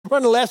We're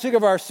on the last week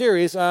of our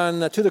series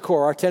on To the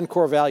Core, our 10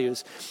 core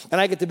values.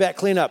 And I get to back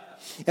clean up.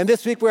 And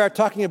this week we are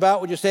talking about,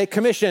 would you say,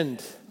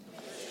 commissioned?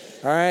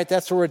 All right,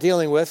 that's what we're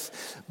dealing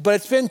with. But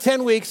it's been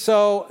 10 weeks,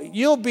 so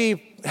you'll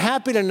be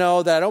happy to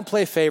know that I don't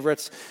play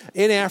favorites.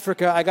 In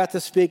Africa, I got to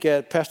speak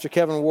at Pastor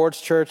Kevin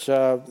Ward's church,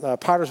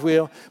 Potter's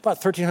Wheel, about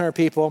 1,300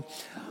 people.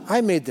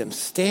 I made them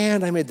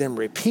stand. I made them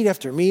repeat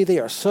after me. They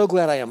are so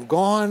glad I am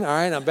gone. All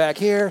right, I'm back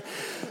here.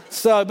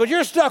 But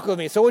you're stuck with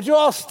me. So would you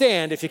all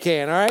stand if you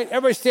can, all right?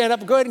 Everybody stand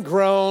up. Go ahead and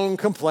groan,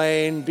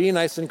 complain. Be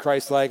nice and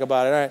Christ-like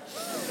about it, all right?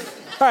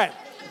 All right.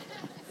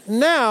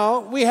 Now,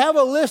 we have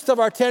a list of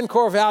our 10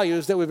 core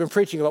values that we've been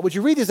preaching about. Would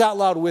you read these out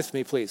loud with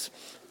me, please?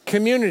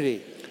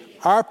 Community,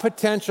 our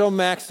potential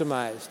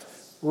maximized.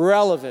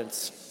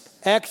 Relevance,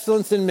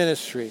 excellence in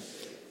ministry.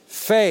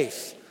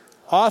 Faith,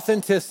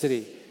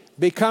 authenticity.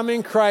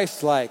 Becoming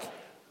Christ-like,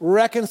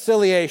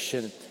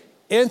 reconciliation,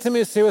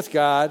 intimacy with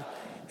God,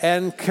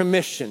 and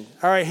commission.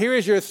 All right, here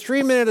is your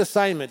 3-minute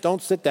assignment.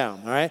 Don't sit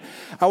down, all right?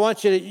 I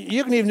want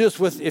you can even do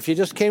this if you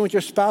just came with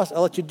your spouse,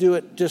 I'll let you do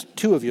it, just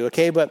 2 of you,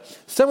 okay? But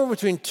somewhere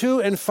between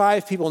 2 and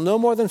 5 people, no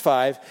more than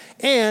 5.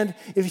 And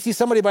if you see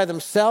somebody by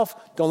themselves,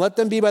 don't let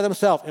them be by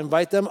themselves.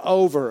 Invite them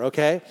over,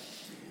 okay?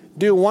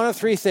 Do one of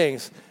 3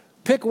 things.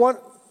 Pick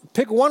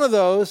one of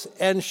those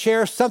and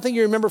share something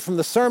you remember from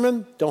the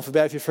sermon. Don't feel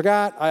bad if you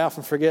forgot. I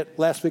often forget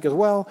last week as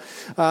well.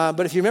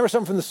 But if you remember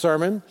something from the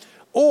sermon,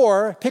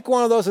 or pick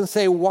one of those and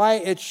say why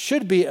it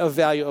should be a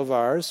value of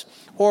ours.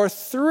 Or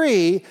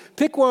 3,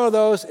 pick one of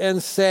those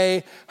and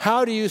say,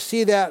 how do you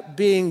see that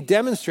being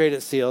demonstrated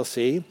at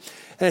CLC?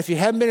 And if you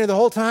haven't been here the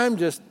whole time,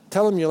 just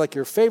tell them you like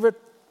your favorite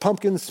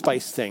pumpkin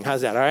spice thing. How's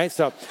that, all right?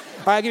 So, all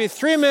right, I'll give you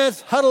 3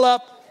 minutes, huddle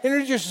up,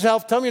 introduce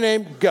yourself, tell me your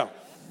name, go.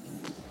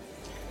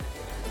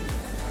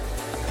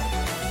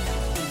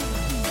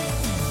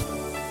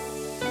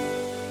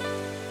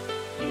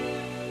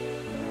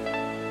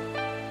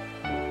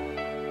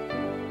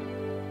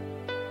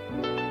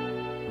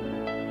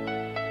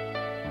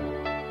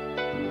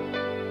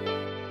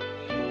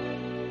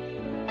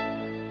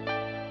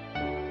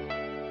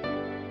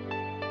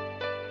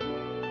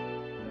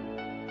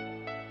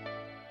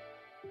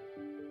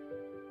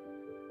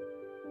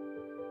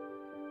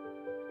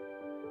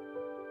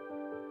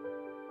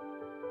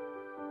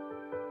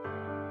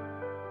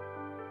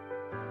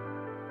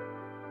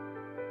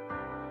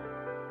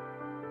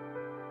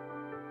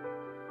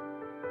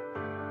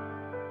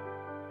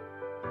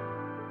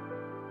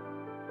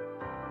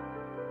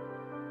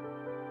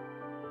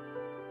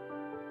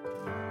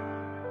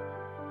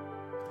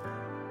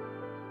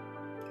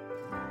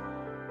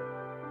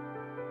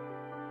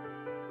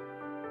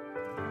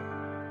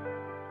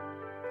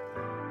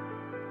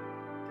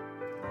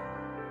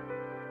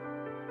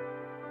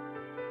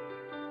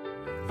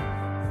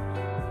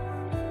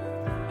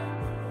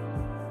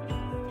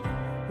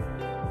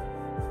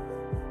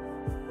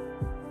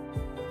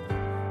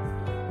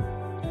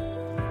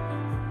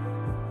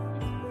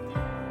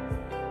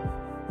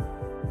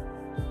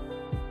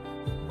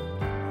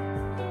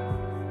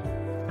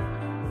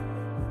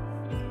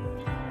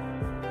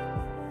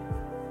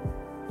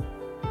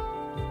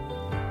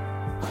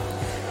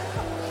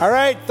 All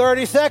right,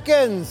 30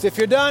 seconds. If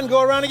you're done,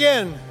 go around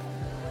again.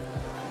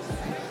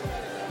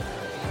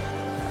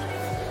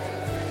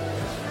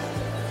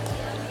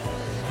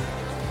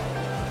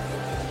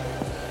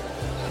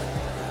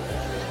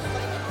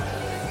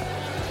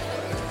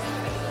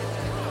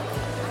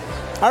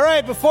 All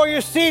right, before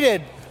you're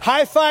seated,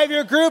 high five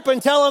your group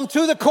and tell them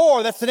to the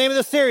core. That's the name of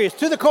the series,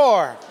 to the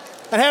core.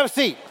 And have a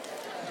seat.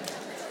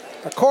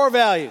 Our core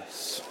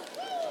values.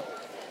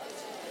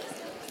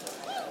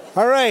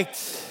 All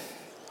right.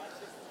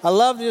 I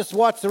love to just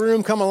watch the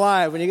room come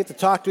alive when you get to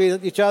talk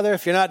to each other.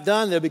 If you're not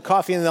done, there'll be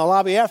coffee in the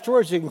lobby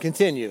afterwards. You can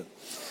continue.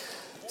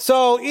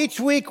 So each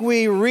week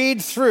we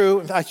read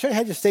through. I should have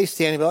had you stay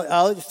standing, but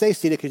I'll let you stay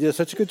seated because you did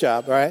such a good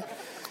job, all right?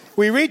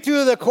 We read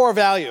through the core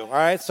value, all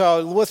right?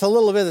 So with a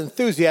little bit of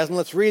enthusiasm,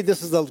 let's read.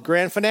 This is the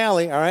grand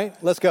finale, all right?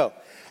 Let's go.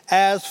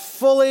 As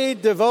fully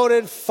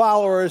devoted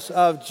followers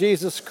of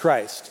Jesus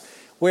Christ,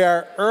 we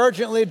are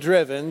urgently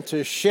driven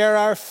to share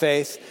our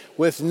faith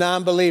with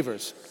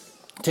non-believers,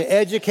 to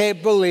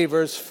educate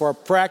believers for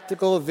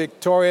practical,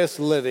 victorious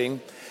living,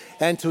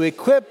 and to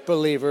equip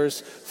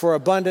believers for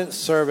abundant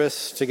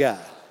service to God.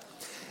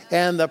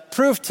 And the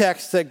proof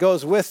text that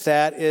goes with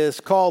that is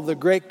called the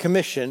Great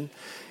Commission.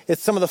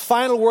 It's some of the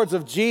final words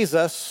of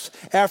Jesus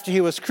after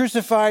he was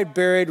crucified,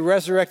 buried,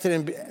 resurrected,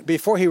 and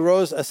before he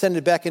rose,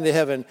 ascended back into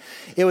heaven.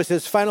 It was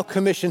his final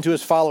commission to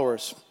his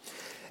followers.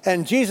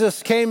 And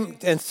Jesus came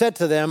and said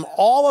to them,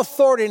 all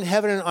authority in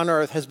heaven and on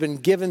earth has been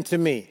given to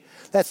me.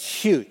 That's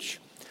huge.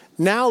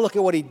 Now look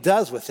at what he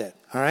does with it,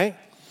 all right?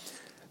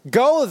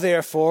 Go,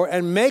 therefore,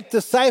 and make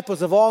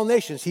disciples of all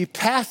nations. He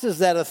passes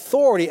that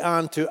authority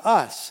on to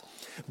us,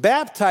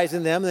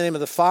 baptizing them in the name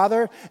of the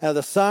Father and of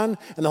the Son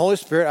and the Holy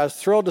Spirit. I was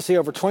thrilled to see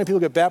over 20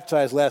 people get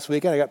baptized last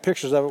weekend. I got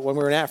pictures of it when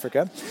we were in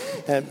Africa,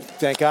 and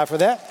thank God for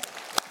that.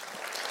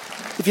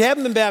 If you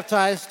haven't been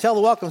baptized, tell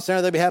the Welcome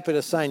Center. They'll be happy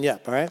to sign you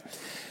up, all right?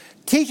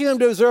 teaching them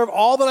to observe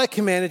all that I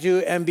commanded you,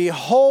 and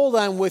behold,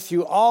 I'm with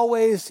you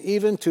always,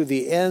 even to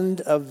the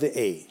end of the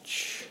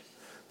age.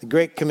 The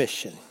Great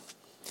Commission.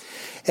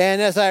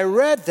 And as I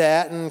read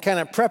that and kind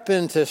of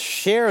prepping to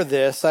share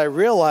this, I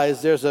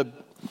realized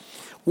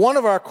one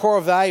of our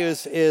core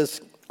values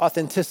is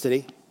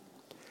authenticity.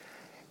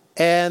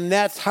 And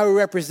that's how we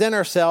represent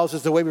ourselves,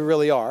 is the way we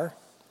really are.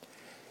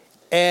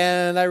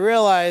 And I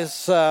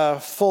realize,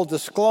 full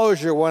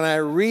disclosure, when I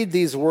read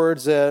these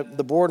words that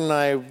the board and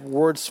I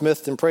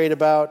wordsmithed and prayed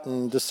about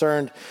and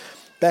discerned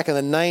back in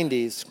the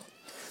 90s,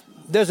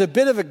 there's a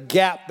bit of a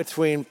gap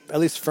between, at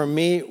least for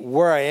me,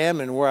 where I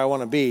am and where I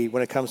want to be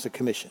when it comes to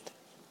commissioned.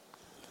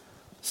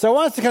 So I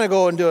want us to kind of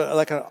go and do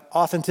like an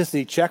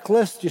authenticity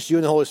checklist, just you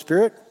and the Holy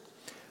Spirit.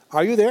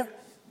 Are you there?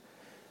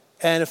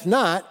 And if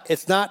not,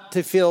 it's not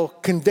to feel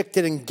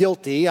convicted and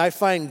guilty. I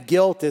find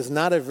guilt is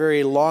not a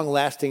very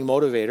long-lasting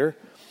motivator,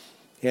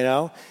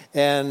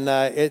 and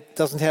it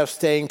doesn't have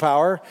staying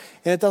power,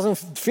 and it doesn't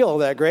feel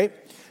that great.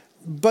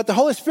 But the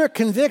Holy Spirit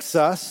convicts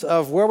us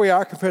of where we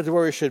are compared to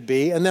where we should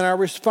be, and then our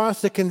response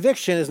to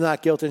conviction is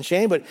not guilt and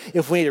shame, but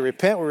if we need to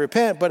repent, we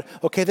repent, but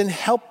okay, then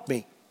help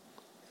me.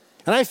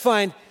 And I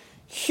find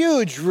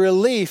huge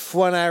relief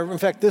when in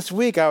fact, this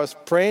week I was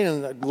praying,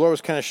 and the Lord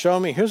was kind of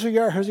showing me, here's who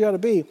you are, here's who you ought to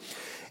be.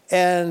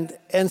 And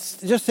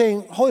just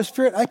saying, Holy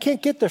Spirit, I can't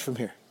get there from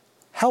here.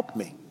 Help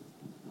me.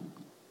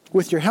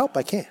 With your help,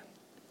 I can.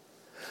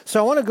 So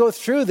I want to go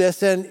through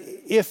this, and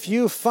if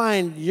you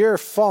find you're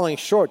falling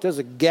short, there's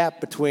a gap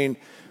between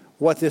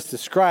what this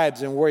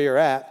describes and where you're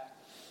at,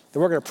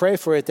 then we're going to pray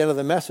for you at the end of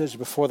the message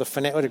before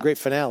the great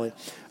finale,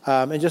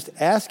 and just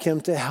ask him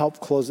to help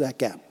close that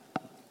gap.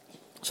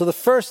 So the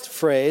first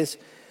phrase,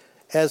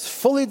 as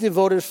fully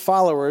devoted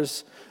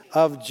followers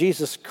of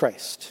Jesus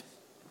Christ.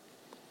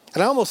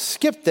 And I almost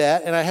skipped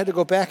that, and I had to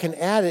go back and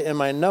add it in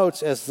my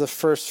notes as the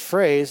first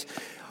phrase.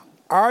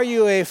 Are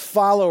you a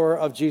follower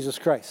of Jesus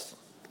Christ?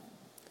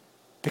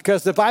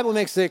 Because the Bible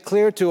makes it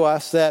clear to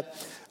us that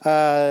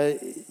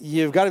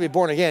you've got to be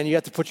born again. You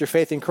have to put your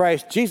faith in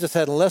Christ. Jesus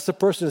said, unless a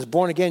person is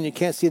born again, you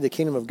can't see the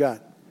kingdom of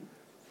God.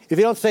 If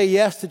you don't say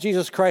yes to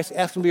Jesus Christ,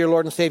 ask him to be your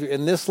Lord and Savior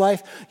in this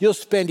life, you'll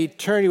spend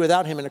eternity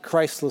without him in a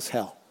Christless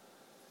hell.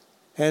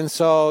 And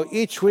so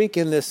each week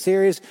in this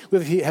series,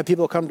 we have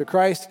people come to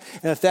Christ.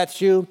 And if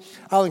that's you,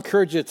 I'll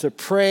encourage you to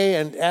pray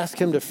and ask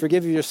him to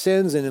forgive you your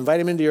sins and invite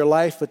him into your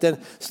life. But then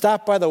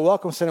stop by the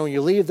Welcome Center when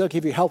you leave. They'll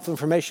give you helpful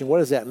information. What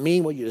does that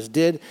mean, what you just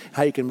did,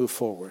 how you can move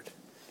forward.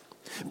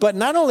 But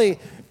not only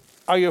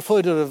are you a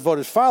fully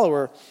devoted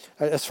follower,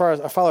 as far as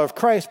a follower of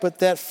Christ, but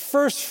that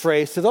first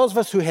phrase, to those of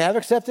us who have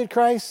accepted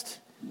Christ,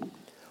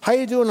 how are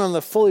you doing on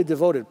the fully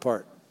devoted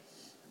part?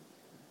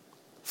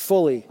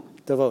 Fully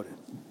devoted.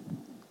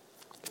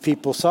 If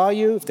people saw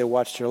you, if they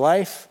watched your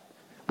life,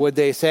 would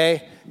they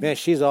say, man,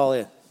 she's all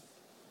in?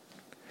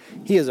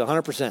 He is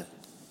 100%.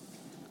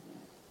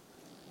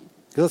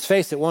 Because let's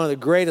face it, one of the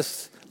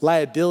greatest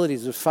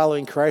liabilities of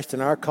following Christ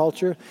in our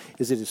culture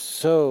is it is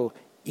so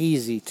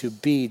easy to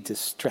be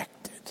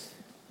distracted.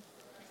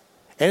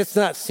 And it's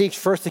not seek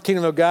first the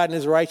kingdom of God and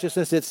his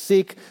righteousness. It's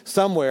seek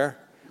somewhere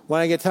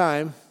when I get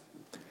time.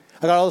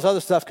 I got all this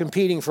other stuff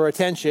competing for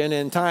attention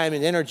and time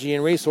and energy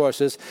and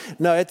resources.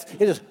 No, it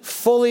is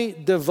fully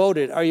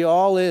devoted. Are you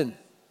all in?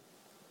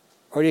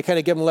 Or do you kind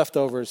of give them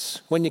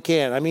leftovers when you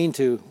can? I mean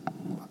to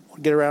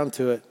get around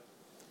to it.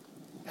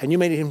 And you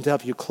may need him to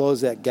help you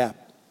close that gap.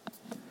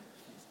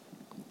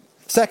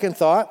 Second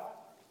thought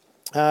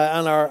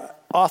on our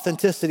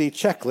authenticity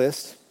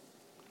checklist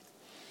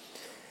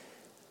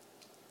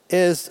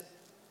is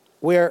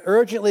we are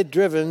urgently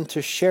driven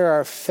to share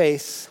our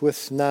faith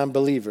with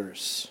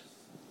non-believers.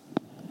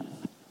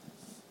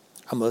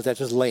 I'm going to let that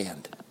just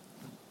land.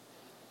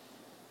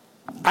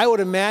 I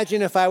would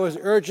imagine if I was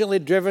urgently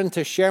driven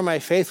to share my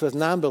faith with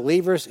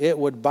non-believers, it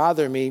would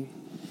bother me,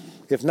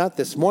 if not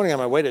this morning on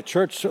my way to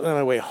church, certainly on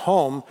my way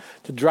home,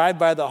 to drive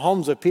by the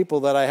homes of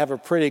people that I have a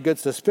pretty good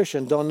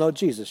suspicion don't know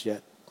Jesus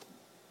yet.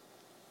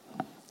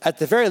 At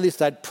the very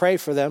least, I'd pray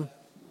for them.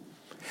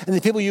 And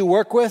the people you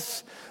work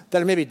with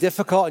that are maybe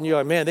difficult and you're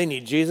like, man, they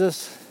need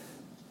Jesus.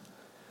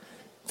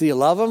 Do you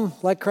love them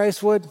like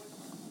Christ would? Do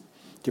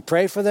you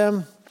pray for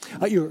them?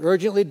 Are you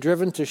urgently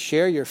driven to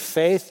share your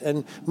faith?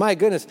 And my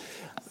goodness,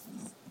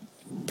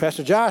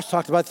 Pastor Josh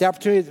talked about the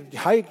opportunity.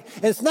 And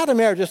it's not a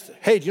matter of just,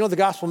 hey, do you know the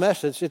gospel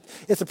message?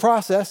 It's a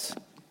process.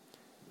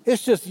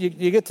 It's just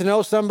you get to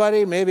know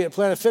somebody, maybe at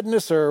Planet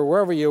Fitness or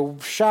wherever you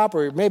shop,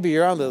 or maybe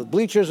you're on the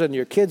bleachers in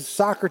your kid's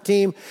soccer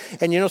team,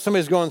 and you know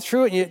somebody's going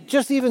through it, and you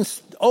just even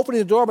opening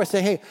the door by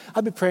saying, hey,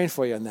 I'll be praying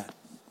for you on that.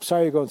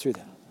 Sorry you're going through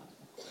that.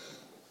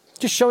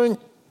 Just showing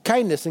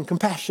kindness and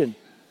compassion.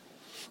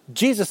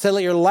 Jesus said,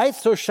 let your light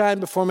so shine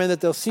before men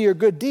that they'll see your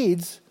good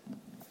deeds,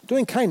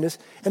 doing kindness,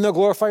 and they'll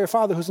glorify your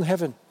Father who's in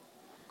heaven.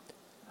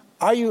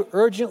 Are you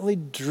urgently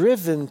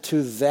driven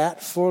to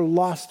that for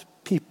lost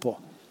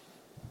people?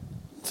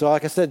 So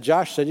like I said,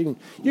 Josh said,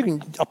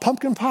 a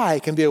pumpkin pie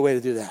can be a way to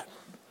do that.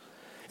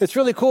 It's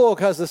really cool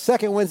because the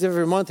second Wednesday of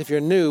every month, if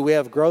you're new, we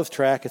have Growth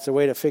Track. It's a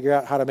way to figure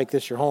out how to make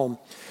this your home.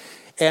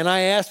 And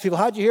I ask people,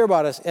 how'd you hear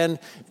about us? And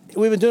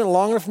we've been doing it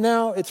long enough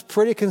now. It's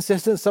pretty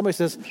consistent. Somebody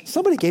says,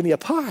 somebody gave me a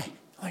pie.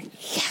 I'm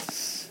like,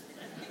 yes.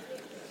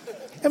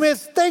 I mean,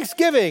 it's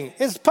Thanksgiving.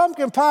 It's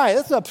pumpkin pie.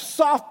 It's a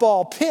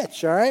softball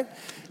pitch, all right?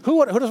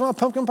 Who doesn't want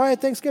pumpkin pie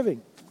at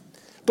Thanksgiving?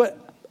 But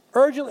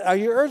are you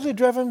urgently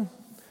driven,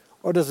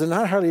 or does it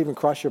not hardly even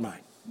cross your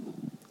mind?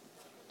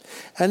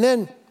 And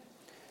then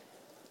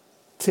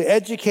to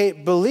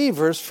educate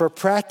believers for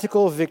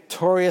practical,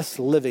 victorious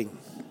living.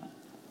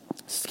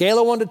 Scale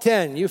of 1 to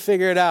 10, you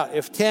figure it out.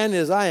 If 10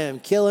 is I am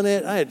killing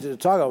it, I had to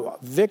talk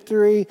about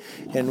victory,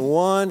 and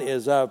 1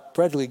 is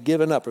practically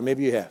given up, or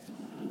maybe you have,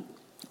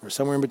 or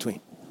somewhere in between.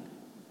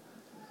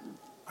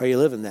 Are you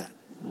living that?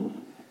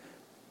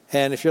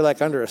 And if you're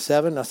like under a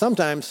 7, now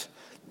sometimes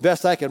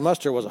best I could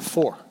muster was a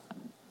 4.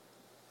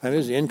 And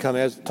there's the income.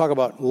 Talk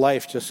about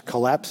life just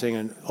collapsing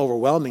and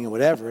overwhelming and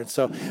whatever. And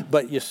so,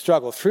 but you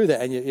struggle through that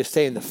and you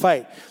stay in the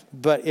fight.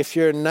 But if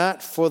you're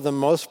not, for the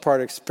most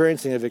part,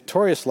 experiencing a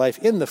victorious life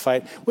in the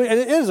fight, and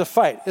it is a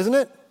fight, isn't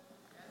it?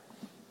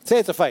 Say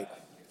it's a fight.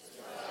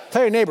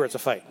 Tell your neighbor it's a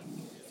fight.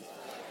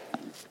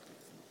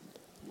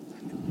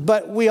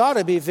 But we ought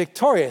to be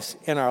victorious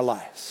in our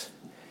lives.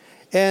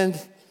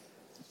 And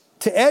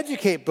to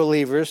educate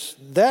believers,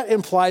 that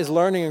implies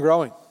learning and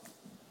growing.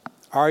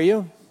 Are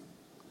you?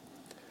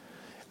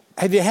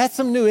 Have you had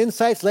some new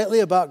insights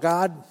lately about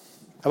God,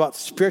 about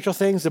spiritual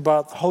things,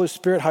 about the Holy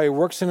Spirit, how He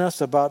works in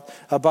us, about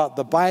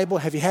the Bible?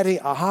 Have you had any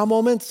aha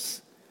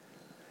moments?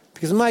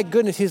 Because my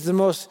goodness, He's the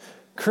most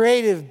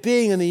creative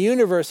being in the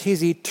universe.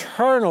 He's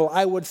eternal.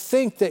 I would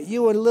think that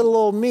you and little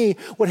old me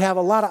would have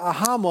a lot of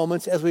aha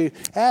moments as we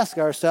ask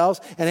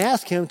ourselves and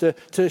ask Him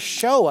to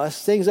show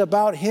us things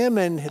about Him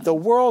and the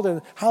world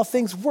and how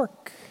things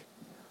work.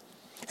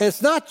 And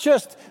it's not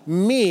just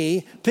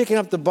me picking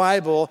up the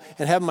Bible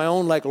and having my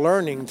own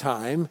learning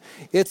time.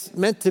 It's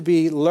meant to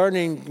be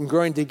learning and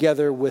growing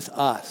together with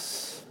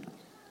us.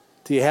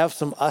 Do you have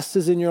some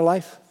us's in your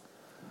life?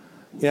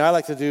 I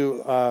like to do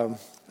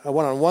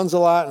one-on-ones a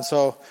lot, and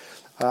so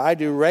I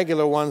do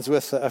regular ones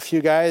with a few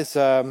guys,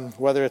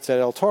 whether it's at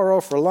El Toro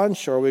for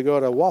lunch, or we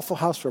go to Waffle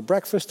House for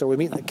breakfast, or we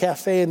meet in the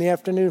cafe in the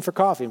afternoon for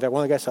coffee. In fact,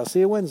 one of the guys, I'll see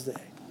you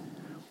Wednesday.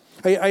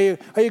 Are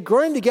you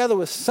growing together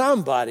with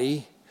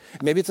somebody?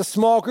 Maybe it's a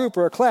small group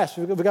or a class.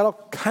 We've got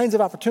all kinds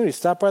of opportunities.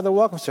 Stop by the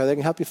Welcome Center. They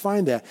can help you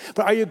find that.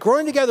 But are you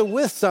growing together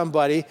with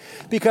somebody?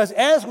 Because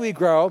as we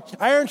grow,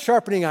 iron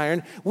sharpening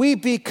iron, we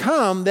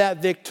become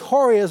that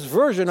victorious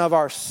version of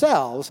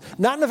ourselves,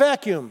 not in a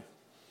vacuum.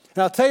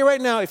 And I'll tell you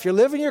right now, if you're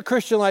living your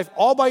Christian life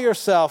all by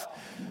yourself,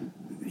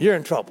 you're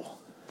in trouble.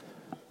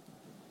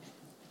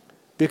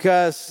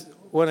 Because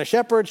when a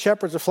shepherd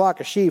shepherds a flock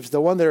of sheep,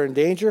 the ones that are in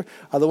danger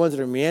are the ones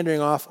that are meandering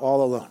off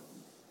all alone.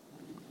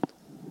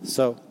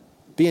 So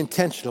be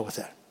intentional with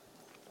that.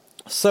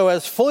 So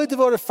as fully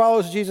devoted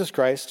followers of Jesus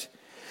Christ,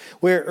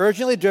 we are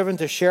urgently driven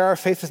to share our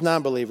faith with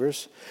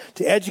non-believers,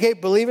 to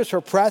educate believers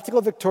for practical,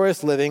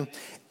 victorious living,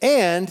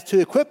 and to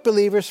equip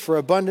believers for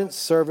abundant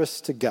service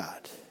to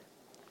God.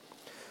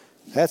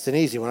 That's an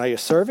easy one. Are you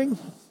serving?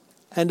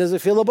 And does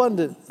it feel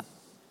abundant?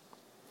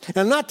 And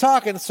I'm not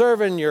talking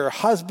serving your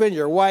husband,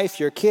 your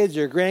wife, your kids,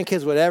 your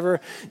grandkids, whatever.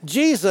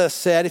 Jesus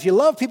said, if you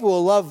love people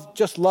who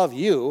love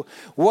you,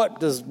 what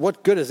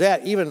good is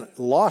that? Even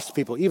lost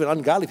people, even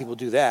ungodly people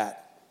do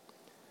that.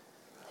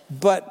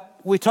 But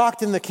we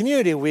talked in the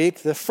community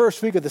week, the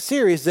first week of the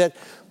series, that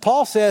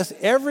Paul says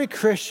every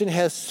Christian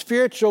has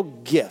spiritual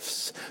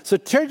gifts. So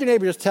turn to your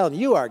neighbor and just tell them,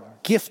 you are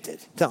gifted.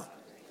 Tell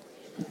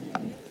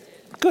them.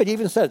 Good, you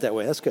even said it that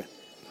way. That's good.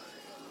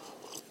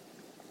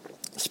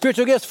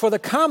 Spiritual gifts for the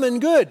common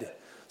good.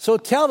 So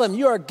tell them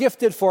you are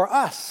gifted for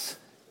us.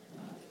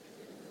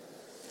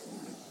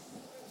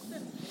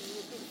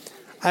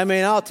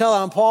 I'll tell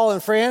on Paul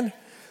and Fran. In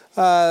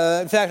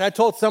fact, I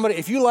told somebody,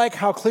 if you like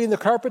how clean the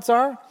carpets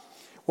are,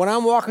 when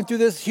I'm walking through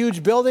this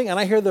huge building and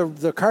I hear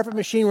the carpet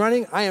machine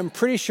running, I am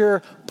pretty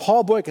sure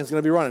Paul Boykin's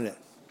going to be running it.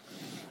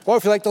 Or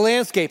if you like the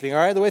landscaping, all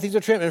right, the way things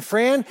are trimmed. And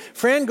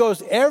Fran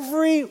goes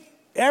every,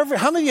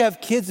 how many of you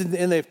have kids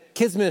in the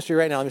kids ministry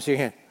right now? Let me see your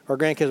hand. Or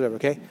grandkids, whatever,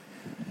 okay?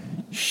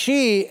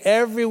 She,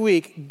 every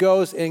week,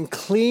 goes and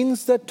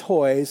cleans the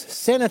toys,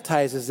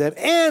 sanitizes them,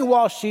 and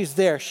while she's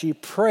there, she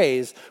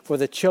prays for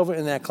the children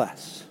in that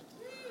class.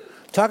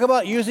 Talk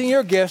about using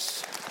your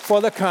gifts for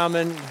the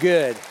common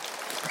good.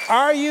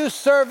 Are you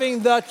serving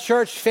the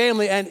church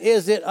family, and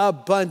is it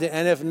abundant?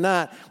 And if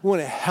not, we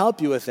want to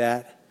help you with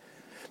that.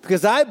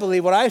 Because I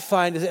believe what I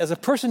find is as a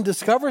person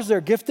discovers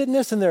their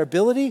giftedness and their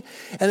ability,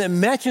 and it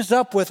matches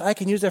up with, I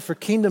can use that for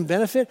kingdom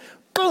benefit,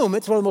 boom,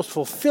 it's one of the most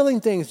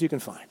fulfilling things you can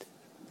find.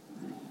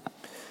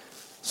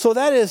 So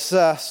that is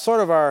sort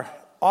of our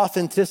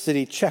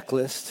authenticity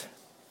checklist.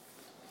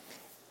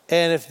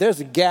 And if there's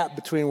a gap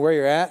between where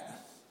you're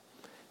at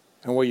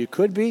and where you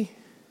could be,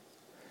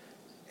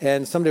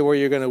 and someday where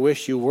you're going to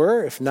wish you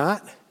were, if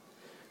not,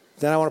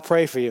 then I want to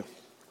pray for you.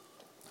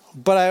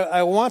 But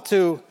I want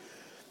to,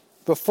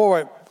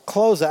 before I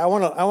close, I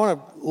want to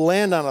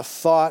land on a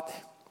thought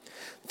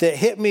that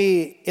hit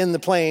me in the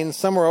plane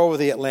somewhere over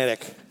the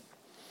Atlantic.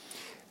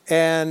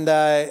 And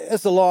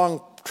it's a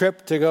long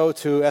trip to go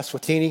to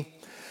Eswatini.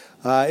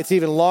 It's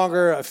even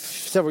longer.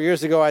 Several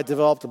years ago, I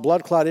developed a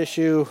blood clot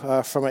issue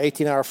from an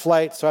 18-hour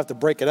flight, so I have to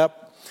break it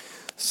up.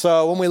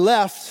 So when we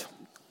left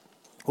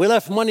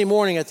Monday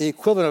morning at the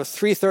equivalent of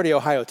 3:30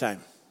 Ohio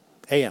time,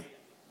 a.m.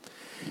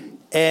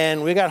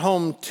 And we got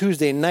home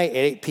Tuesday night at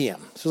 8 p.m.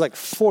 So it was like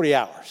 40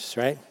 hours,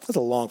 right? That's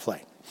a long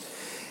flight.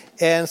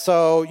 And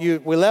so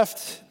we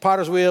left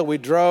Potter's Wheel. We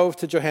drove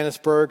to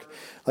Johannesburg,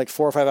 like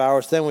 4 or 5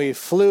 hours. Then we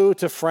flew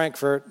to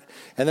Frankfurt.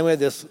 And then we had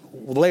this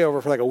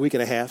layover for like a week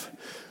and a half.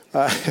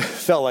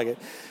 Felt like it.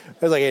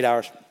 It was like 8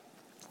 hours.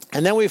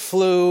 And then we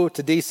flew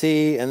to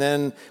D.C., and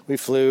then we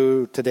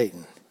flew to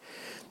Dayton.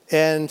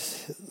 And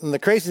the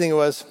crazy thing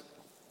was,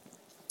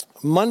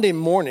 Monday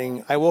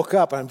morning, I woke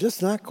up, and I'm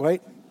just not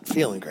quite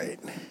feeling great.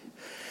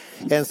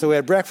 And so we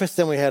had breakfast,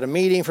 then we had a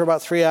meeting for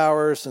about 3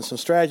 hours and some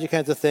strategy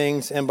kinds of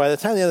things. And by the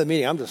time of the other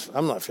meeting,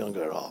 I'm not feeling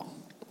good at all.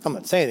 I'm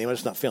not saying anything, I'm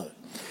just not feeling it.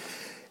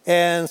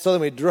 And so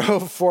then we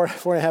drove four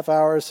and a half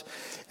hours.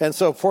 And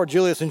so poor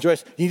Julius and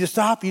Joyce, you need to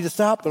stop,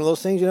 one of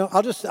those things,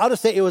 I'll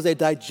just say it was a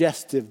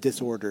digestive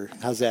disorder.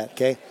 How's that,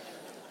 okay?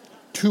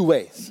 2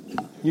 ways.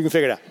 You can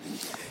figure it out.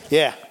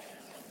 Yeah.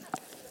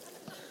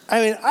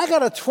 I mean, I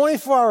got a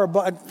 24-hour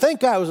bug. Thank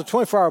God it was a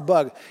 24-hour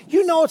bug.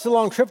 You know it's a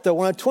long trip, though,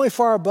 when a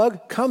 24-hour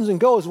bug comes and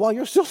goes while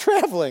you're still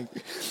traveling.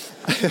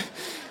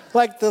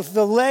 Like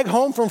the leg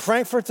home from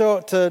Frankfurt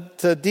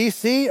to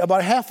D.C.,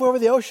 about halfway over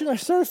the ocean, I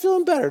started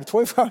feeling better. The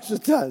 24 hours was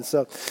done.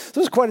 So this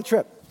was quite a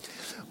trip.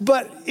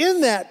 But in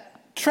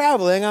that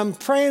traveling, I'm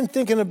praying,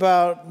 thinking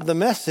about the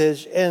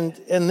message, and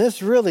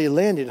this really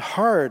landed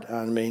hard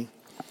on me.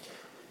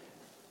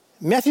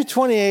 Matthew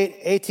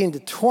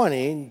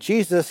 28:18-20,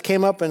 Jesus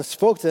came up and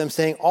spoke to them,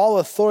 saying, all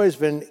authority has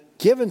been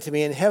given to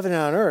me in heaven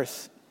and on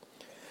earth.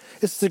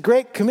 It's the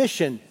Great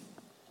Commission.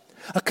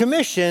 A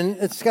commission,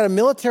 it's got a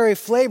military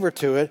flavor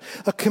to it.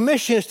 A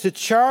commission is to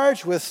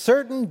charge with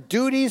certain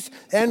duties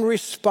and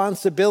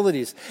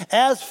responsibilities.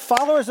 As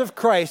followers of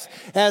Christ,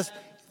 as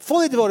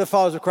fully devoted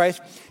followers of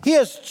Christ, he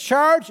has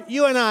charged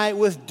you and I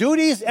with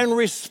duties and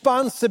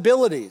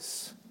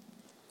responsibilities.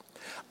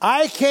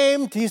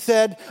 He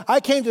said, I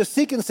came to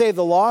seek and save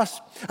the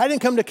lost. I didn't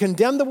come to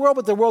condemn the world,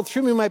 but the world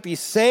through me might be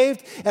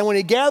saved. And when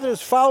he gathered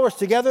his followers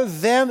together,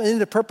 them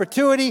into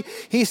perpetuity,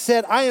 he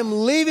said, I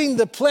am leaving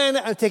the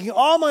planet. I'm taking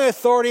all my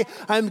authority.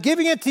 I'm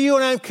giving it to you,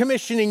 and I'm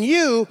commissioning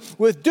you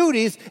with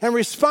duties and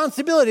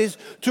responsibilities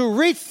to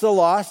reach the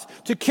lost,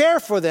 to care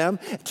for them,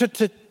 to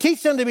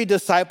teach them to be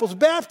disciples,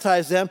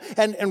 baptize them,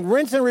 and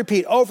rinse and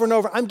repeat over and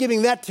over. I'm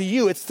giving that to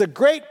you. It's the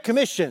Great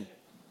Commission.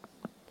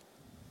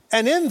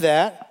 And in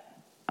that,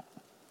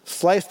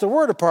 slice the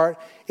word apart,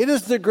 it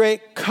is the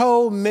Great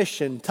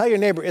Co-mission. Tell your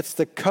neighbor, it's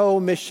the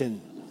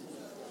co-mission.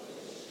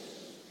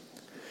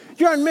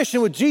 You're on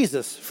mission with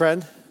Jesus,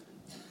 friend.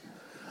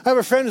 I have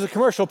a friend who's a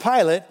commercial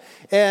pilot,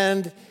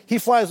 and he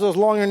flies those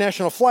long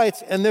international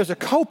flights, and there's a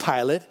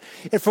co-pilot.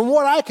 And from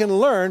what I can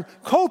learn,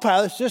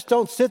 co-pilots just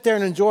don't sit there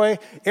and enjoy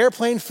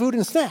airplane food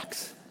and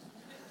snacks.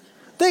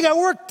 They got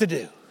work to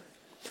do.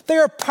 They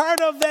are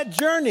part of that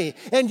journey.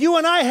 And you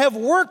and I have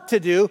work to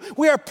do.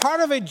 We are part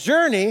of a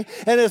journey.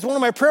 And as one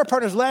of my prayer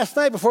partners last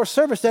night before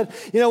service said,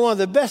 one of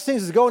the best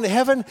things is going to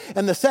heaven.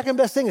 And the second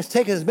best thing is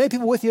taking as many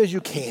people with you as you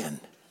can.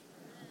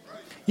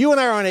 You and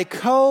I are on a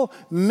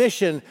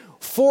co-mission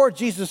for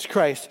Jesus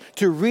Christ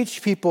to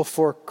reach people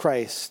for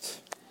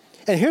Christ.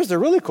 And here's the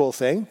really cool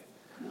thing.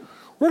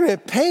 We're going to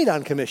get paid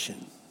on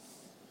commission.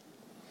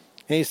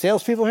 Any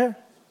salespeople here?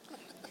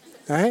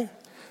 All right?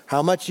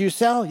 How much you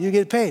sell, you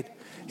get paid.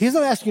 He's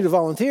not asking you to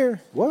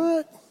volunteer.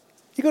 What?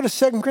 You go to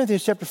 2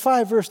 Corinthians chapter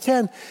 5, verse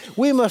 10.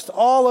 We must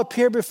all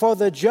appear before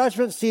the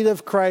judgment seat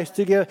of Christ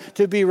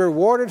to be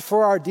rewarded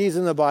for our deeds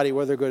in the body,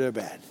 whether good or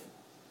bad.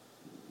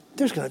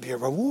 There's going to be a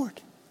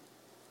reward.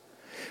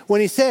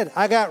 When he said,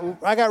 I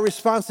got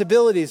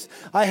responsibilities,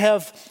 I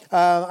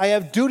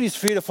have duties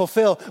for you to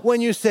fulfill. When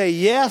you say,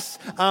 yes,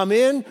 I'm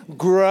in,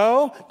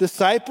 grow,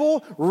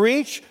 disciple,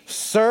 reach,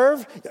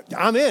 serve,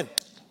 I'm in.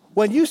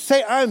 When you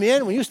say I'm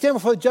in, when you stand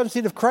before the judgment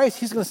seat of Christ,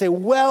 he's going to say,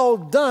 well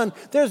done.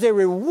 There's a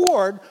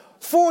reward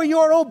for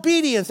your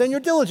obedience and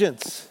your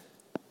diligence.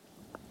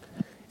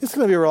 It's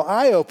going to be a real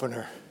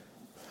eye-opener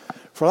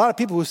for a lot of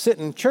people who sit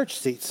in church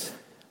seats,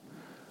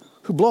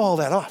 who blow all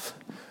that off.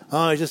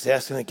 Oh, he's just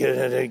asking to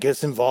get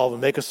us involved and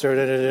make us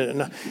certain.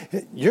 No.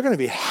 You're going to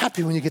be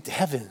happy when you get to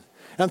heaven.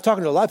 And I'm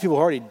talking to a lot of people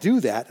who already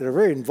do that are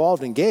very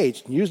involved,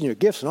 engaged, and using your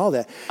gifts and all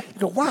that. You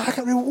go, wow, I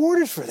got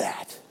rewarded for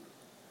that.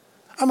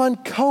 I'm on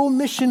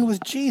co-mission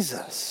with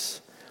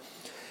Jesus.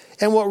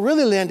 And what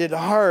really landed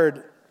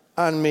hard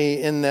on me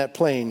in that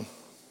plane,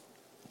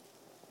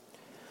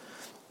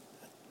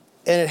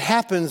 and it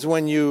happens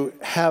when you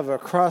have a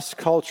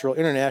cross-cultural,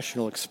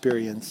 international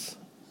experience.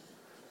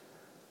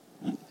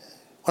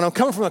 When I'm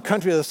coming from a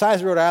country the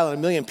size of Rhode Island,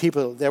 1 million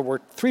people, there were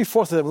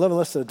 3/4 of them living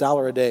less than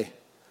 $1 a day.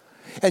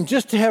 And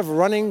just to have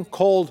running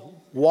cold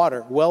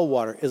water, well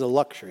water, is a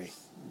luxury.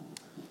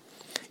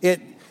 It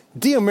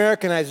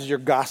de-Americanizes your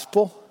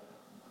gospel.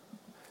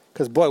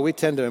 Because, boy, we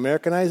tend to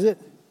Americanize it.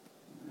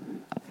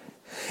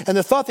 And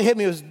the thought that hit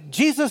me was,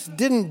 Jesus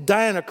didn't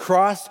die on a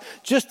cross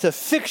just to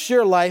fix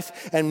your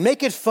life and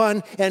make it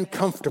fun and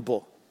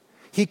comfortable.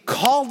 He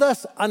called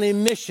us on a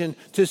mission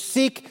to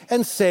seek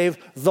and save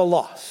the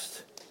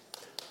lost.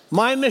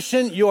 My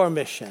mission, your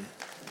mission.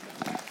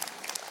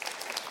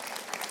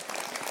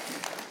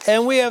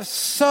 And we have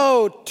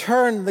so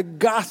turned the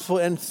gospel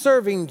and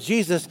serving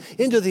Jesus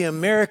into the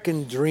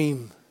American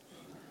dream.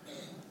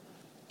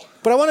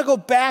 But I want to go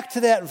back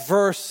to that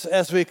verse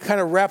as we kind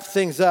of wrap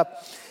things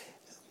up,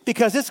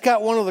 because it's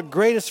got one of the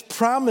greatest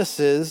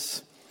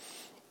promises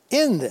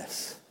in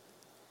this,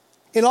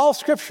 in all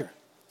Scripture.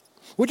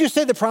 Would you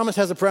say the promise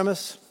has a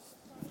premise?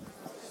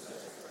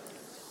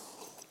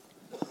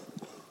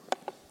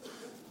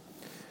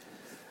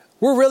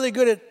 We're really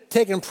good at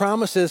taking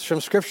promises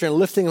from Scripture and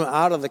lifting them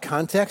out of the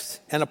context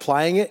and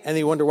applying it, and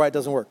you wonder why it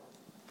doesn't work.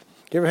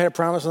 You ever had a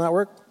promise and not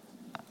work?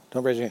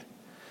 Don't raise your hand.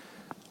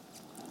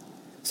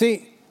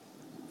 See,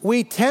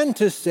 we tend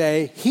to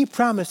say, he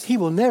promised he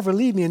will never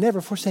leave me and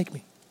never forsake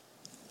me.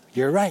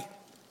 You're right.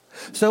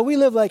 So we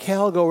live like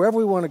hell, go wherever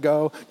we want to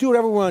go, do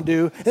whatever we want to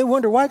do, and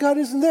wonder why God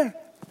isn't there.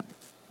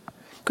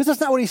 Because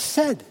that's not what he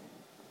said.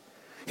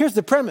 Here's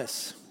the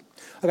premise.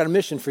 I got a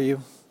mission for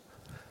you.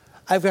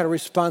 I've got a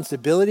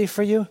responsibility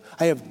for you.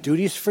 I have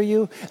duties for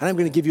you. And I'm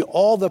going to give you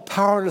all the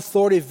power and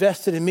authority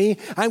vested in me.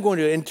 I'm going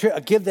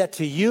to give that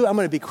to you. I'm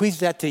going to bequeath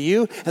that to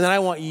you. And then I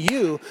want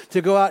you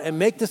to go out and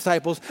make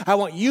disciples. I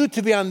want you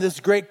to be on this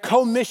great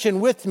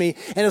co-mission with me.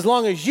 And as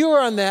long as you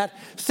are on that,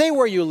 say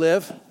where you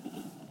live,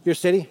 your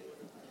city.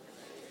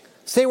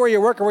 Say where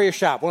you work or where you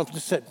shop. Well,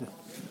 just sit.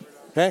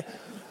 Okay?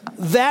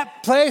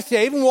 That place,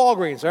 yeah, even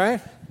Walgreens, all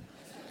right?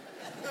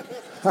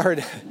 I heard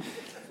that.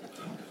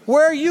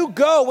 Where you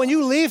go when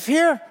you leave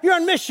here, you're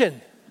on mission.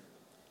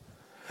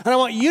 And I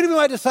want you to be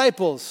my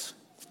disciples.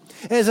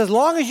 And it says, as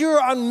long as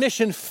you're on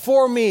mission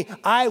for me,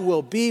 I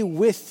will be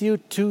with you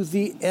to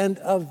the end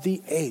of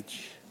the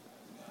age.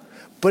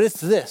 But it's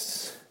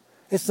this.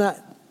 It's not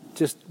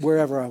just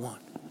wherever I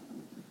want.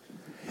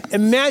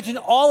 Imagine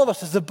all of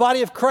us as the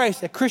body of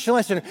Christ at Christian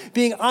Life Center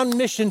being on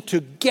mission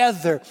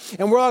together.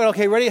 And we're all going,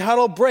 okay, ready,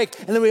 huddle, break.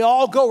 And then we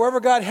all go wherever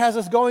God has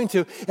us going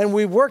to. And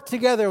we work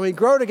together, and we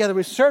grow together,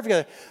 we serve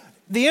together.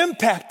 The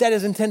impact that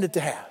is intended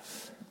to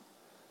have.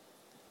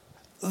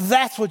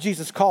 That's what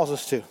Jesus calls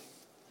us to.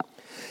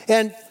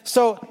 And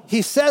so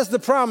he says the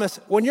promise,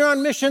 when you're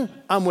on mission,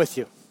 I'm with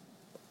you.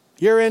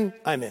 You're in,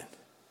 I'm in.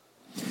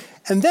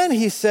 And then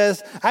he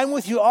says, I'm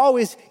with you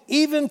always,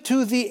 even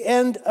to the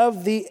end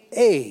of the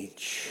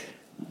age.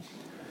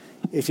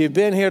 If you've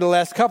been here the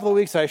last couple of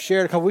weeks, I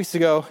shared a couple weeks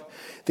ago,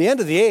 the end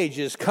of the age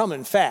is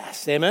coming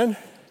fast. Amen?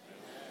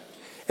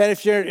 And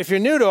if you're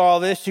new to all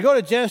this, you go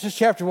to Genesis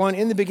chapter 1.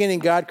 In the beginning,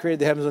 God created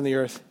the heavens and the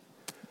earth.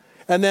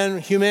 And then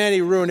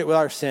humanity ruined it with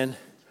our sin.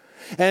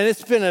 And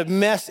it's been a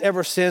mess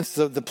ever since.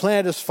 The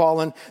planet has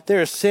fallen.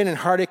 There is sin and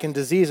heartache and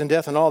disease and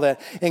death and all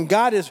that. And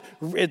God is,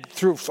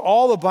 through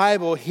all the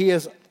Bible, he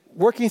is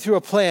working through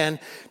a plan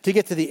to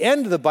get to the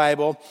end of the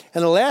Bible.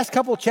 And the last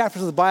couple of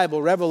chapters of the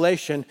Bible,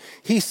 Revelation,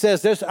 he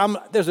says there's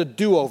a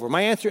do-over.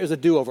 My answer is a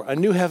do-over, a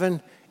new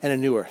heaven and a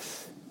new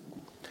earth.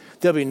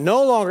 There'll be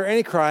no longer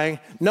any crying,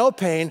 no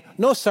pain,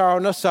 no sorrow,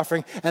 no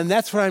suffering, and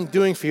that's what I'm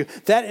doing for you.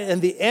 That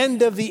and the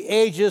end of the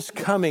age is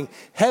coming.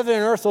 Heaven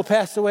and earth will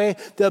pass away.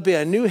 There'll be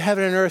a new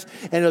heaven and earth,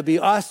 and it'll be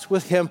us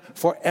with him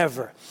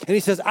forever. And he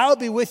says, I'll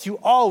be with you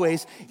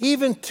always,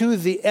 even to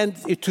the end,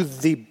 to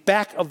the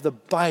back of the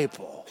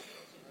Bible.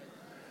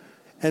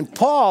 And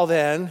Paul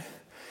then,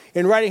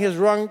 in writing his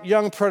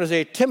young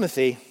protege,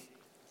 Timothy,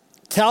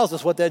 tells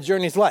us what that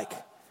journey's like.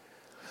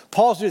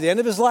 Paul's near the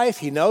end of his life.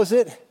 He knows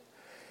it.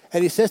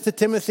 And he says to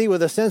Timothy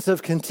with a sense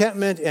of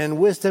contentment and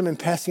wisdom and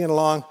passing it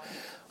along,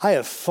 I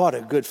have fought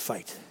a good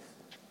fight.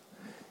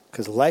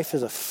 Because life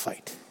is a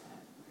fight.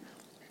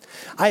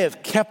 I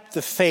have kept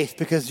the faith,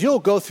 because you'll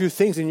go through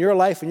things in your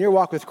life and your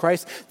walk with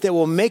Christ that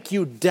will make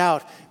you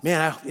doubt,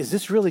 man, is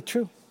this really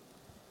true?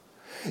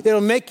 It'll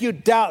make you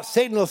doubt.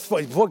 Satan will,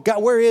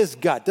 where is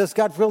God? Does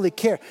God really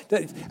care?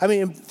 I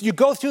mean, you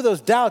go through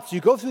those doubts, you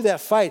go through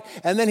that fight,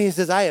 and then he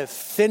says, I have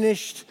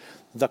finished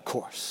the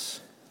course.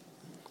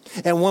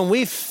 And when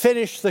we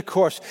finish the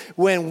course,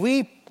 when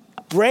we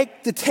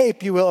break the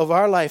tape, you will, of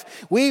our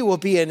life, we will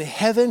be in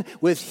heaven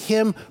with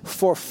him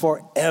for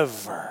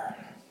forever.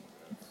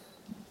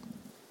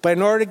 But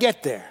in order to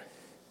get there,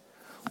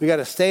 we got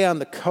to stay on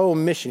the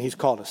co-mission he's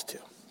called us to.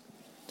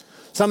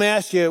 So I'm going to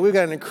ask you, we've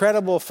got an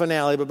incredible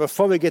finale, but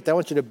before we get there, I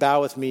want you to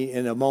bow with me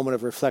in a moment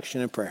of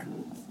reflection and prayer.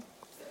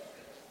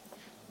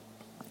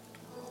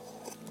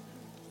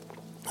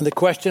 And the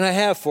question I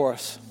have for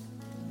us,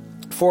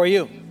 for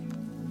you,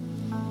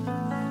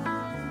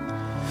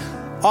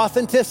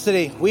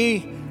 authenticity.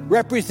 We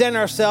represent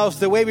ourselves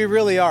the way we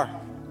really are.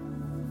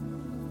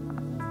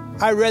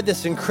 I read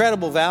this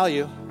incredible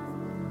value.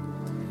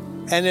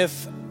 And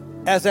if,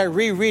 as I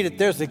reread it,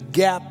 there's a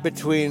gap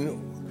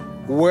between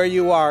where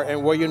you are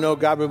and where you know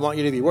God would want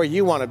you to be, where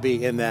you want to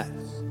be in that,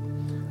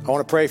 I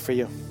want to pray for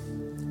you.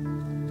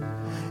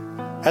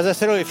 As I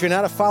said earlier, if you're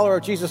not a follower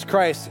of Jesus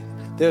Christ,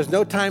 There's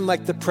no time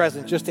like the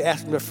present just to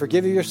ask him to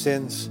forgive you your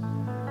sins.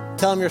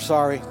 Tell him you're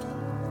sorry.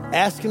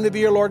 Ask him to be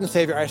your Lord and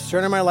Savior. I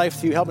surrender my life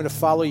to you. Help me to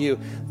follow you.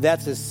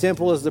 That's as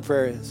simple as the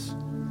prayer is.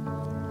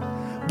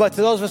 But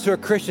to those of us who are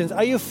Christians,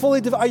 are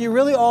you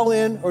really all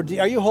in, or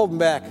are you holding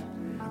back?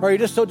 Or are you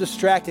just so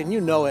distracted and you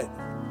know it?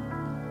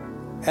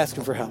 Ask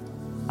him for help.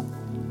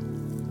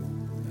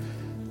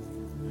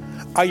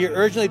 Are you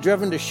urgently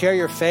driven to share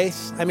your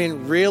faith? I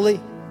mean, really?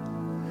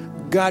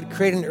 God,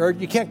 create an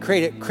urgency. You can't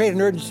create it. Create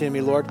an urgency in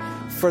me, Lord,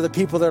 for the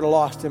people that are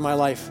lost in my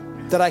life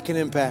that I can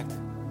impact.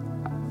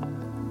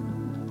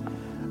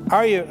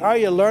 Are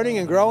you learning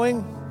and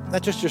growing,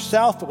 not just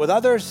yourself, but with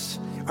others?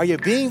 Are you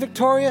being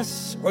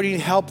victorious, or do you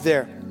need help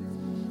there?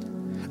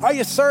 Are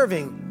you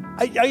serving?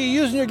 Are you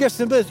using your gifts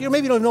in business?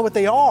 Maybe you don't know what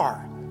they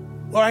are.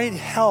 Lord, I need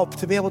help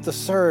to be able to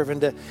serve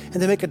and to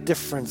make a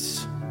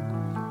difference.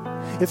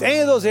 If any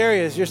of those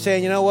areas you're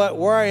saying, you know what,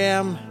 where I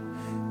am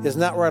is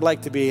not where I'd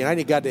like to be, and I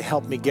need God to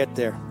help me get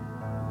there.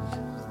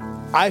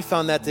 I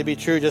found that to be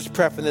true just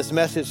prepping this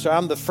message, so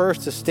I'm the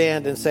first to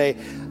stand and say,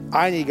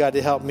 I need God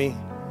to help me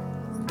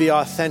be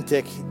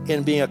authentic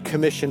in being a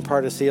commissioned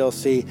part of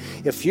CLC.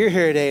 If you're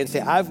here today and say,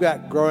 I've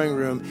got growing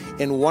room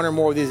in one or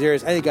more of these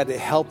areas, I need God to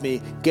help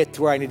me get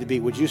to where I need to be.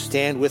 Would you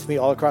stand with me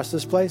all across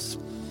this place?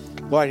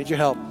 Lord, I need your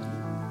help.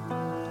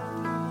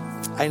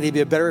 I need to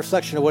be a better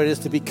reflection of what it is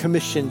to be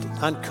commissioned,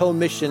 on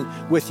co-mission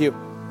with you.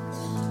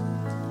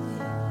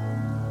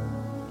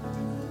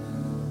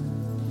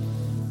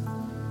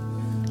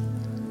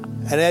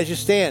 And as you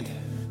stand,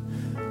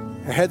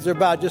 your heads are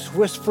bowed, just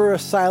whisper a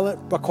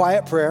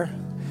quiet prayer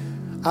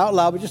out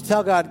loud, but just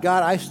tell God,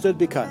 God, I stood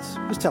because.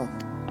 Just tell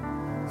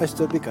him, I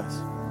stood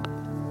because.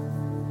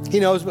 He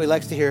knows, but he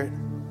likes to hear it.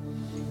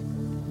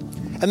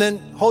 And then,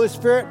 Holy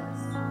Spirit,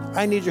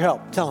 I need your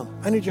help. Tell him,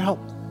 I need your help.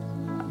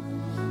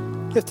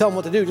 You have to tell him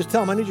what to do. Just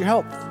tell him, I need your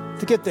help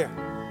to get there.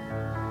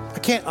 I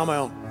can't on my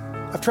own.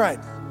 I've tried.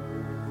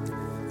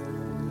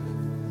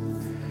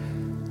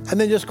 And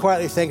then just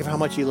quietly think of how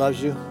much he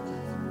loves you.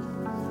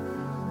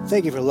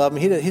 Thank you for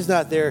loving me. He's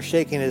not there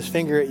shaking his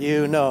finger at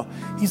you. No,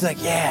 he's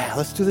like, yeah,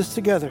 let's do this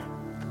together.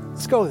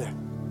 Let's go there.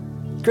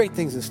 Great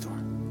things in store.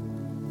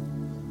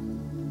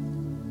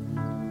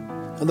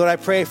 And Lord, I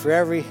pray for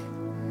every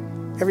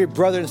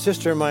brother and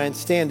sister of mine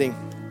standing.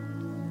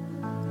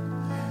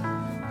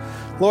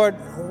 Lord,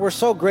 we're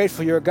so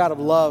grateful you're a God of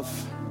love.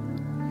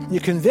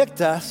 You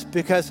convict us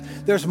because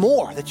there's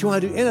more that you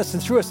want to do in us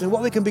and through us and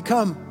what we can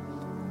become.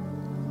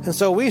 And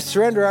so we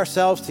surrender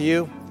ourselves to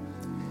you.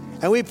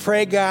 And we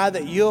pray, God,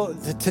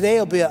 that today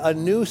will be a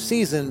new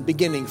season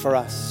beginning for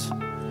us.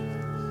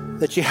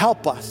 That you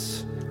help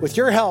us with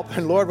your help,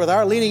 and Lord, with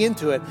our leaning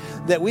into it,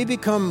 that we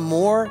become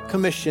more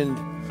commissioned,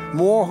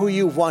 more who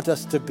you want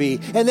us to be,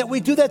 and that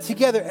we do that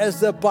together as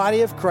the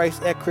body of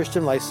Christ at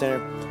Christian Life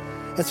Center.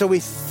 And so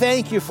we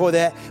thank you for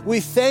that.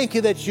 We thank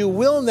you that you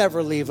will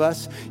never leave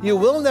us. You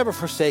will never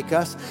forsake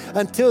us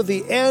until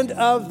the end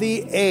of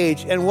the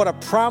age. And what a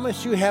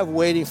promise you have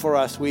waiting for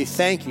us. We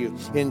thank you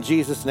in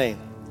Jesus' name.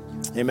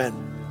 Amen.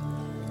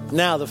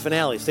 Now the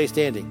finale. Stay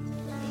standing.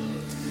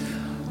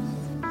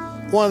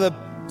 One of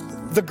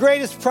the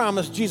greatest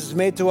promise Jesus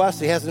made to us,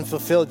 he hasn't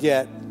fulfilled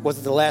yet, was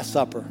at the Last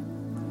Supper.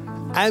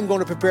 I'm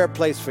going to prepare a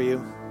place for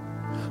you,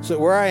 so that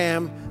where I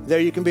am, there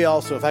you can be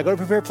also. If I go to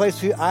prepare a place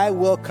for you, I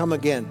will come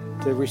again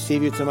to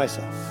receive you to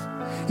myself.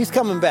 He's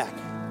coming back.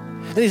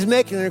 And he's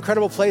making an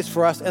incredible place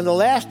for us. And the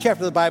last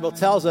chapter of the Bible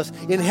tells us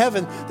in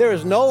heaven, there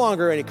is no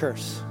longer any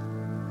curse.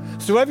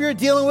 So whatever you're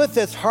dealing with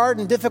that's hard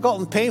and difficult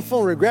and painful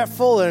and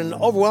regretful and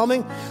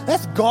overwhelming,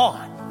 that's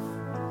gone.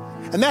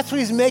 And that's what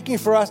he's making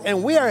for us.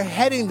 And we are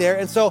heading there.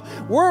 And so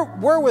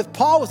we're with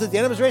Paul was at the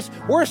end of his race.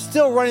 We're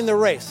still running the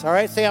race. All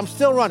right? Say, I'm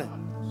still running.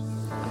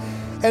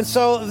 And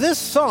so this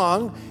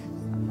song,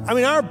 I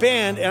mean, our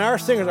band and our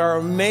singers are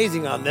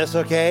amazing on this,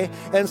 okay?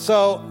 And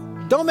so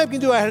don't make me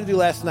do what I had to do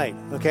last night,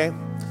 okay?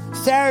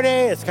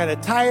 Saturday, it's kind of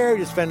tired.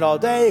 You spend all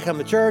day, you come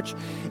to church.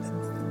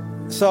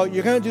 So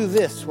you're going to do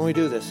this when we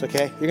do this,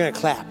 okay? You're going to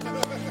clap.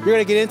 You're going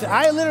to get into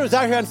I literally was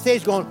out here on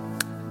stage trying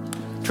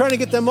to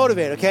get them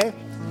motivated, okay?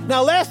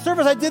 Now, last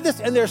service I did this,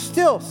 and there's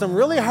still some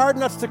really hard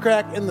nuts to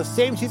crack in the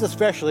same seats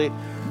especially.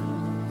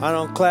 I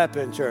don't clap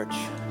in church.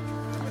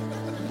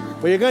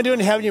 But you're going to do it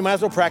in heaven. You might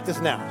as well practice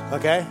now,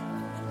 okay?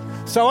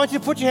 So I want you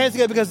to put your hands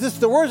together because this is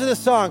the words of this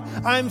song.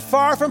 I'm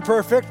far from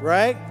perfect,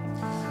 right?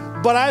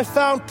 But I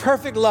found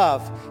perfect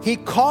love. He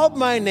called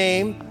my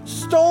name,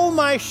 stole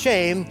my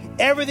shame.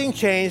 Everything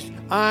changed.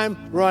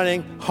 I'm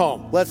running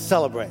home. Let's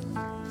celebrate. Come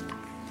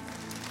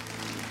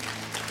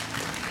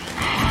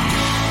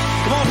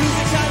on, who's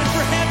excited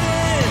for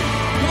heaven?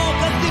 Come on,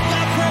 let's give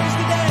God praise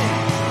today.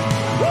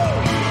 Woo!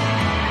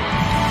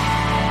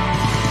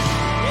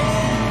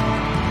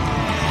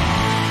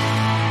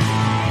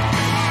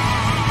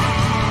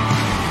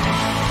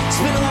 It's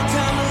been a long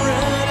time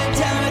running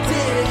down a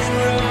dead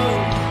road.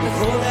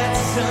 Before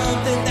that's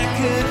something that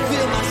could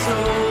fill my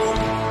soul.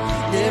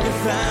 Never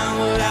found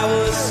what I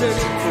was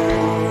searching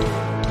for.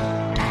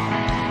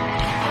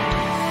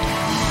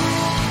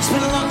 It's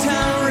been a long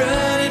time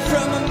running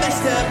from a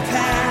messed up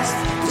past,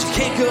 but you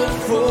can't can't go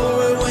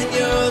forward when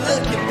you're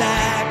looking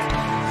back,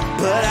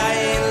 but I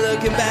ain't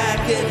looking back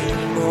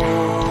anymore.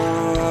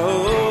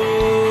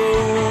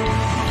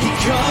 He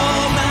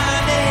called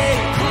my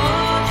name,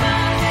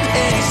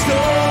 and he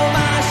stole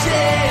my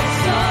shame.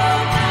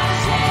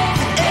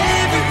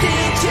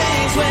 Everything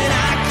changed when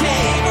I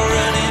came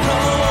running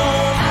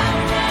home.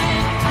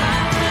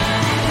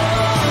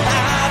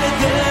 Out of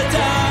the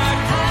dark,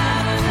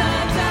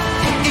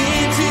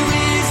 into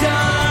his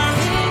arms.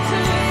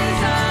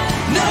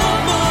 No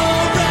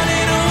more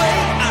running away,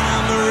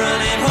 I'm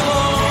running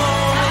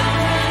home.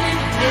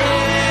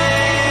 Yeah.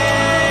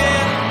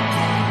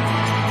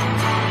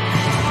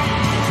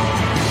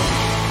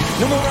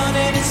 No more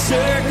running in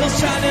circles,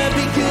 trying to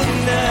be good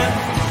enough.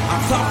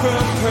 I'm far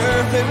from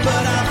perfect,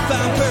 but I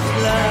found perfect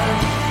love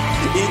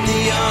in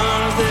the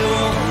arms that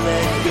won't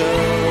let go.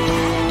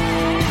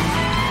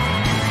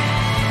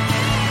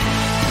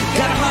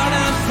 Got a heart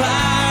on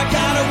fire,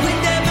 got a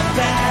wind at my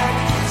back.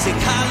 Sing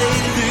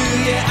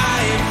hallelujah, I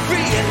am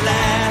free at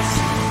last.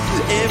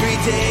 Every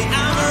day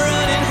I'm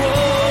running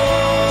home.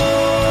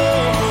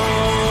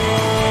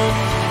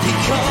 He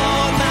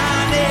called my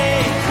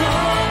name,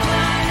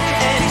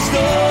 and he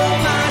stole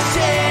my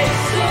shame.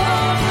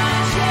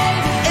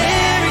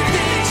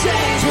 Everything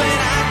changed when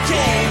I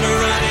came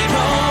running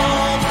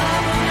home.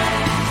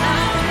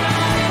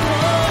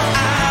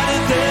 Out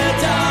of the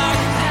dark,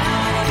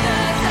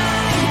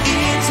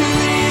 into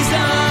his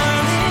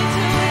arms.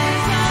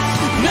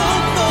 No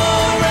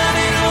more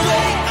running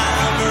away,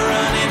 I'm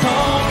running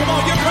home. Come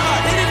on, your part,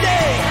 day to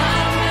day.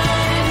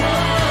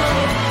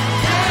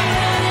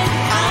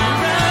 I'm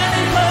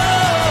running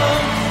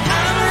home.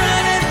 I'm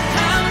running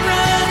home. I'm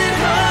running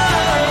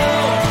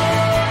home.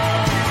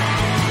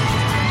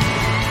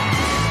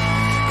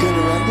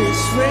 Gonna run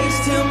this race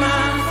till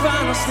my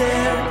final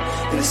step.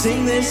 Gonna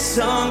sing this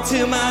song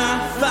till my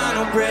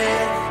final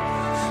breath.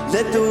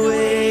 Let the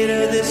weight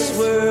of this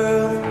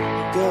world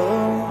go.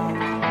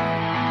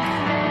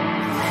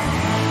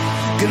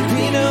 Gonna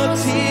be no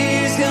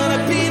tears,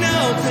 gonna be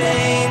no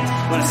pain.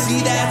 When I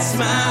see that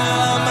smile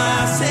on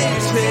my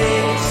Savior's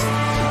face,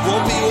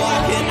 won't be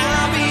walking,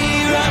 I'll be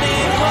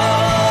running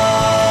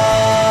home.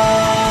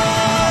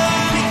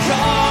 He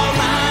called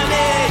my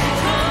name,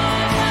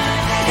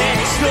 and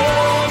he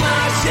stole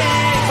my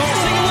shame. Come on,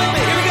 sing it with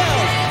me, here we go.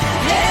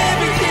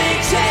 Everything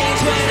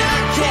changed when I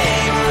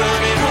came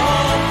running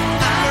home.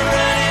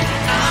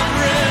 I'm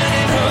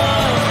running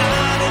home.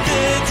 Out of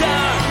the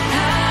dark,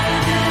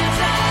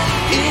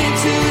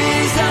 into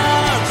his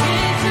arms.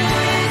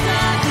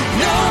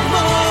 No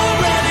more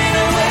running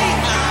away,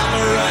 I'm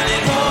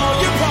running home.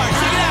 Your part,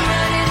 sing it out.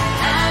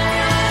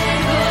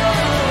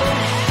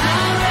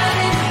 I'm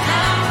running home.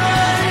 I'm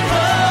running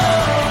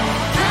home.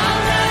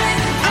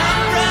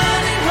 I'm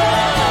running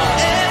home.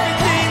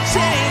 Everything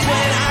changed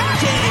when I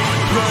came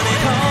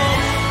running home.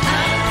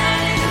 I'm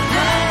running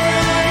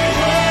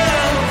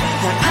home.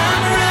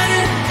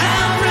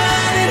 I'm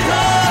running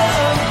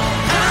home.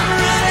 I'm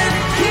running,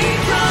 keep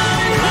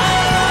running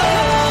home.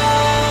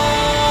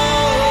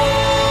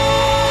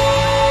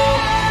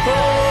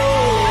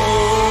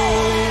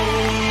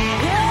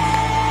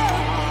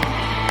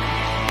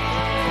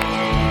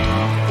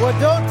 Well,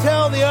 don't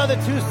tell the other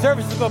two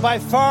services, but by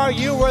far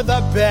you were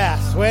the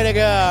best. Way to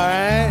go, all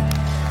right?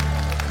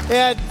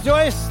 Yeah,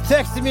 Joyce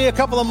texted me a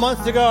couple of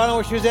months ago. I don't know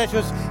where she was at. She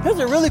goes, "There's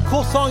a really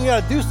cool song you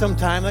ought to do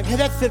sometime." Like, hey,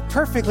 that fit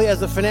perfectly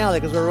as a finale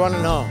because we're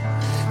running home.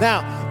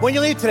 Now, when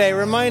you leave today,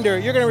 reminder,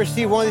 you're going to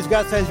receive one of these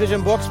God-sized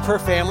vision books per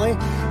family.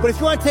 But if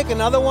you want to take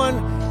another one,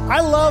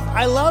 I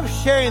love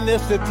sharing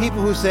this with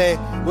people who say,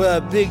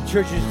 "Well, big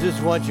churches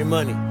just want your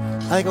money."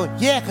 I go,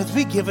 yeah, because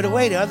we give it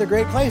away to other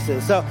great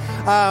places. So,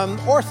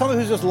 or somebody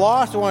who's just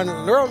lost or want to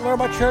learn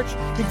about church,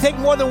 you can take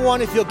more than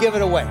one if you'll give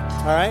it away.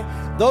 All right?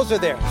 Those are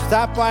there.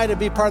 Stop by to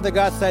be part of the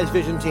God-sized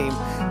vision team.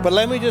 But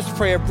let me just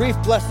pray a brief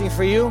blessing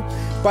for you.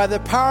 By the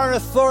power and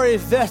authority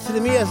vested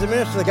in me as a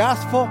minister of the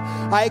gospel,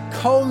 I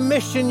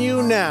commission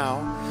you now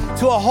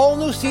to a whole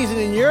new season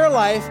in your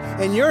life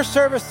and your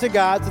service to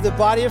God, to the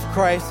body of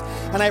Christ.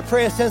 And I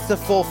pray a sense of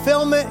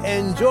fulfillment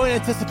and joy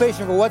and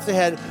anticipation for what's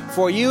ahead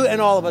for you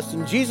and all of us.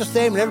 In Jesus'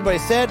 name, and everybody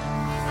said,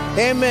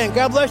 amen.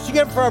 God bless you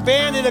again for our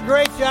band. Did a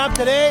great job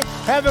today.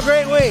 Have a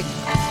great week.